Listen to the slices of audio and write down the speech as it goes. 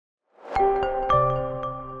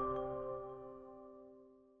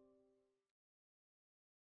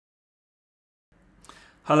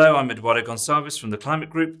Hello, I'm Eduardo Gonçalves from the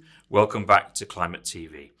Climate Group. Welcome back to Climate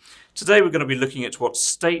TV. Today we're going to be looking at what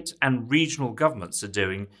state and regional governments are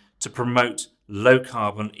doing to promote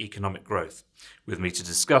low-carbon economic growth. With me to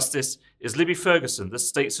discuss this is Libby Ferguson, the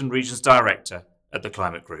States and Regions Director at the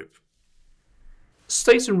Climate Group.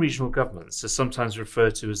 State and regional governments are sometimes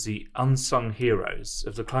referred to as the unsung heroes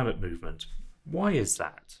of the climate movement. Why is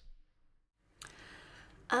that?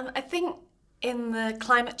 I think in the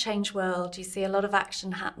climate change world, you see a lot of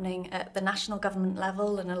action happening at the national government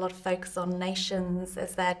level and a lot of focus on nations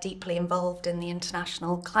as they're deeply involved in the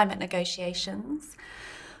international climate negotiations.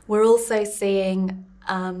 We're also seeing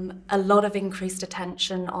a lot of increased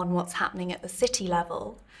attention on what's happening at the city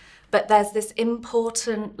level, but there's this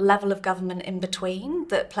important level of government in between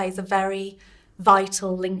that plays a very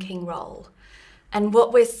vital linking role. And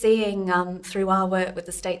what we're seeing through our work with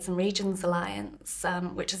the States and Regions Alliance,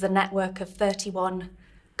 which is a network of 31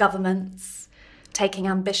 governments taking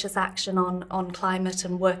ambitious action on climate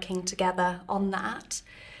and working together on that,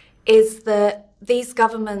 is that these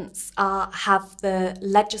governments have the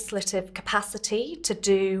legislative capacity to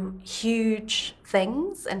do huge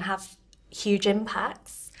things and have huge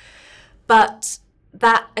impacts, but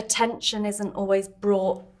that attention isn't always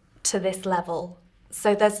brought to this level.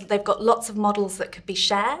 So they've got lots of models that could be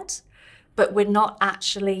shared, but we're not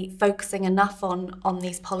actually focusing enough on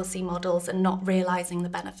these policy models and not realising the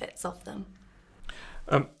benefits of them.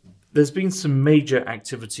 There's been some major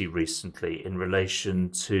activity recently in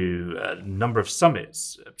relation to a number of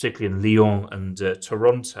summits, particularly in Lyon and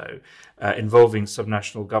Toronto, involving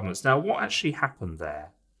subnational governments. Now, what actually happened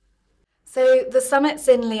there? So the summits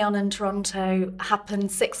in Lyon and Toronto happened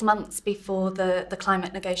 6 months before the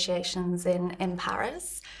climate negotiations in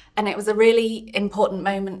Paris. And it was a really important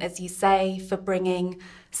moment, as you say, for bringing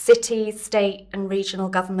cities, state and regional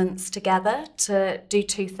governments together to do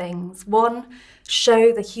two things. One,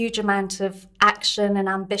 show the huge amount of action and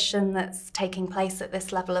ambition that's taking place at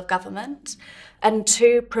this level of government. And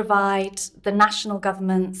two, provide the national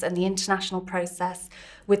governments and the international process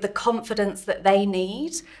with the confidence that they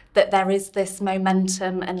need, that there is this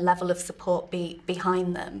momentum and level of support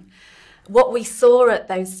behind them. What we saw at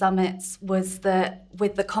those summits was that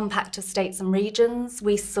with the Compact of States and Regions,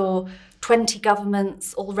 we saw 20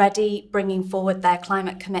 governments already bringing forward their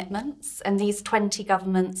climate commitments, and these 20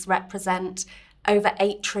 governments represent over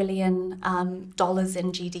 $8 trillion in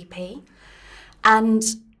GDP. And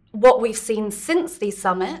what we've seen since these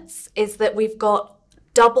summits is that we've got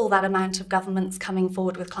double that amount of governments coming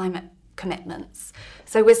forward with climate commitments.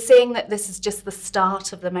 So we're seeing that this is just the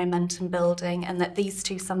start of the momentum building and that these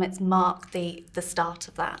two summits mark the start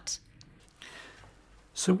of that.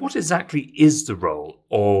 So what exactly is the role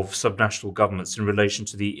of subnational governments in relation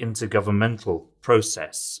to the intergovernmental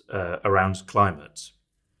process around climate?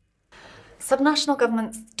 Subnational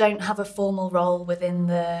governments don't have a formal role within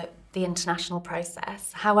the international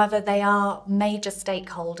process. However, they are major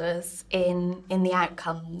stakeholders in the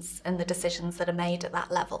outcomes and the decisions that are made at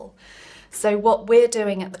that level. So what we're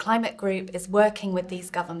doing at the Climate Group is working with these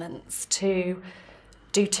governments to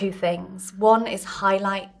do two things. One is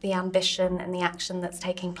highlight the ambition and the action that's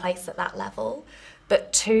taking place at that level.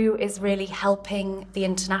 But two is really helping the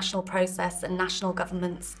international process and national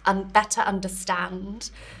governments better understand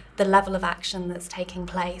the level of action that's taking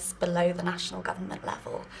place below the national government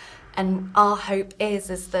level. And our hope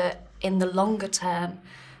is that in the longer term,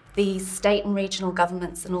 these state and regional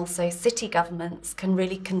governments and also city governments can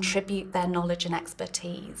really contribute their knowledge and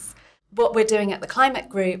expertise. What we're doing at the Climate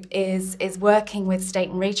Group is working with state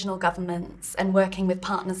and regional governments and working with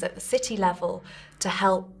partners at the city level to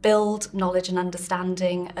help build knowledge and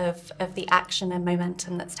understanding of the action and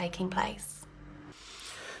momentum that's taking place.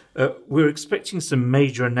 We're expecting some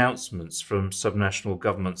major announcements from subnational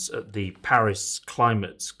governments at the Paris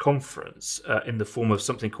Climate Conference in the form of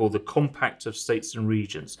something called the Compact of States and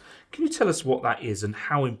Regions. Can you tell us what that is and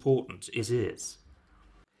how important it is?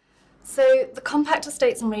 So the Compact of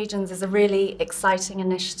States and Regions is a really exciting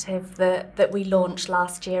initiative that we launched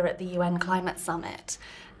last year at the UN Climate Summit.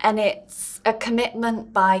 And it's a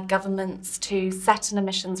commitment by governments to set an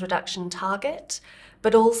emissions reduction target,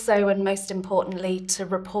 but also, and most importantly, to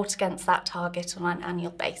report against that target on an annual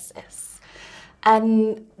basis.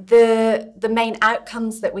 And the main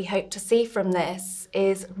outcomes that we hope to see from this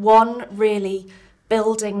is, one, really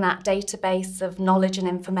building that database of knowledge and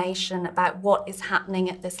information about what is happening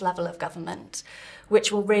at this level of government,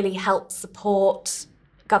 which will really help support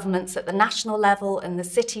governments at the national level and the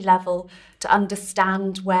city level to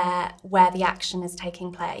understand where the action is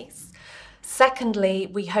taking place. Secondly,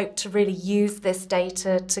 we hope to really use this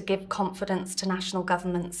data to give confidence to national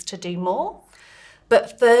governments to do more.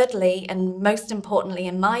 But thirdly, and most importantly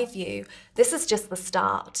in my view, this is just the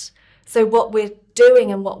start. So what we're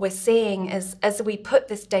doing and what we're seeing is, as we put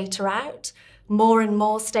this data out, more and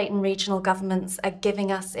more state and regional governments are giving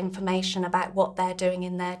us information about what they're doing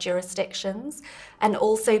in their jurisdictions, and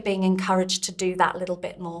also being encouraged to do that little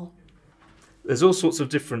bit more. There's all sorts of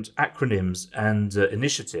different acronyms and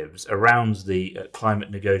initiatives around the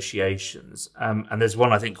climate negotiations. And there's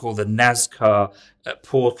one I think called the NASCAR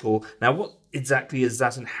portal. Now, what exactly is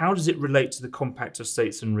that, and how does it relate to the Compact of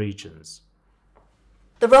States and Regions?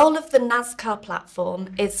 The role of the NASCAR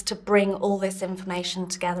platform is to bring all this information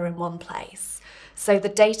together in one place. So the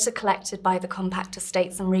data collected by the Compact of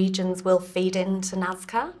States and Regions will feed into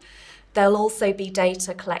NASCAR. There'll also be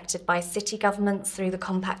data collected by city governments through the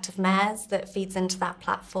Compact of Mayors that feeds into that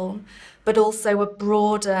platform, but also a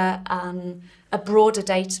broader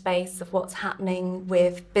database of what's happening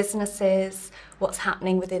with businesses, what's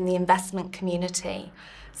happening within the investment community.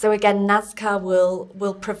 So again, NASCAR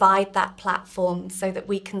will provide that platform so that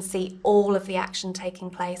we can see all of the action taking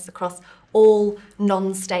place across all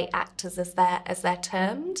non-state actors, as they're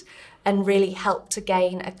termed, and really help to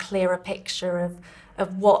gain a clearer picture of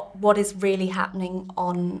what is really happening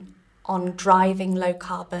on driving low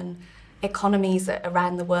carbon economies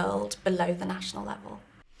around the world below the national level.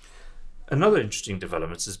 Another interesting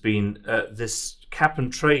development has been this cap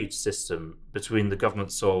and trade system between the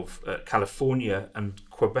governments of California and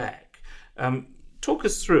Quebec. Talk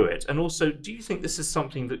us through it, and also, do you think this is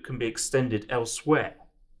something that can be extended elsewhere?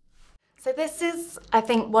 So this is, I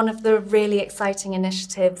think, one of the really exciting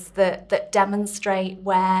initiatives that demonstrate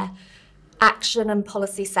where action and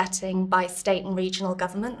policy setting by state and regional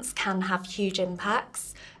governments can have huge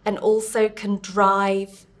impacts, and also can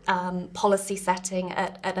drive policy setting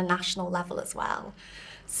at a national level as well.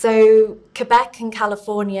 So Quebec and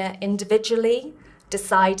California individually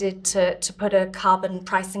decided to put a carbon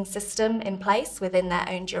pricing system in place within their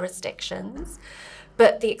own jurisdictions.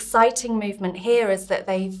 But the exciting movement here is that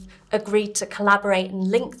they've agreed to collaborate and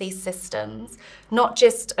link these systems, not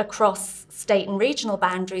just across state and regional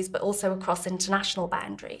boundaries, but also across international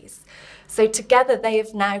boundaries. So together they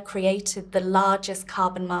have now created the largest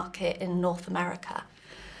carbon market in North America.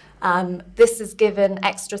 This has given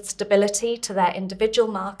extra stability to their individual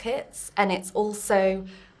markets, and it's also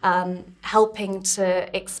helping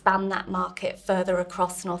to expand that market further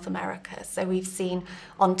across North America. So we've seen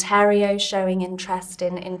Ontario showing interest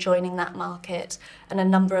in joining that market, and a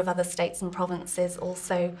number of other states and provinces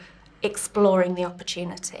also exploring the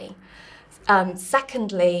opportunity.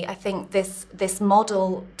 Secondly, I think this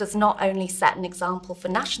model does not only set an example for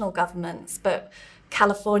national governments, but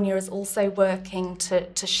California is also working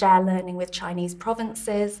to share learning with Chinese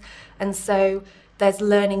provinces, and so there's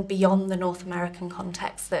learning beyond the North American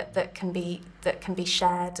context that can be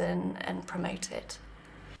shared and promoted.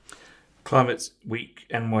 Climate Week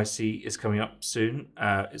NYC is coming up soon.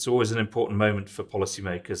 It's always an important moment for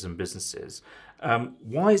policymakers and businesses.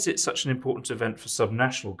 Why is it such an important event for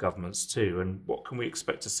subnational governments too, and what can we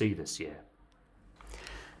expect to see this year?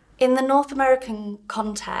 In the North American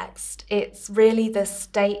context, it's really the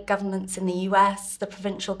state governments in the US, the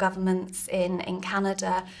provincial governments in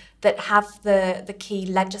Canada that have the key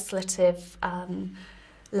legislative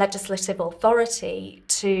authority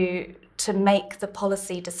to make the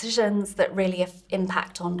policy decisions that really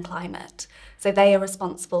impact on climate. So they are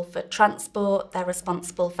responsible for transport, they're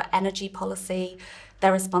responsible for energy policy,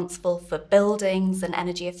 they're responsible for buildings and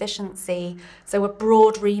energy efficiency. So a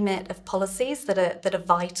broad remit of policies that are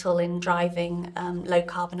vital in driving low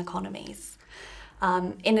carbon economies.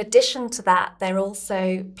 In addition to that, they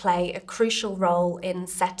also play a crucial role in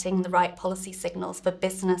setting the right policy signals for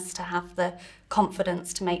business to have the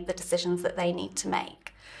confidence to make the decisions that they need to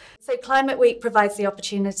make. So Climate Week provides the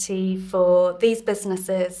opportunity for these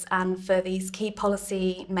businesses and for these key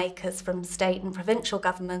policy makers from state and provincial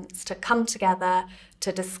governments to come together,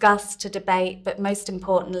 to discuss, to debate, but most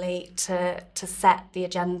importantly, to set the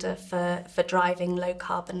agenda for driving low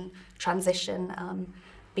carbon transition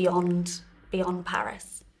beyond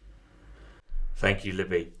Paris. Thank you,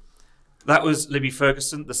 Libby. That was Libby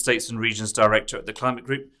Ferguson, the States and Regions Director at the Climate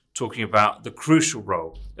Group, talking about the crucial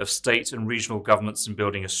role of state and regional governments in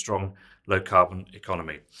building a strong low-carbon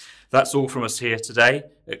economy. That's all from us here today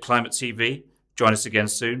at Climate TV. Join us again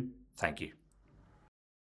soon. Thank you.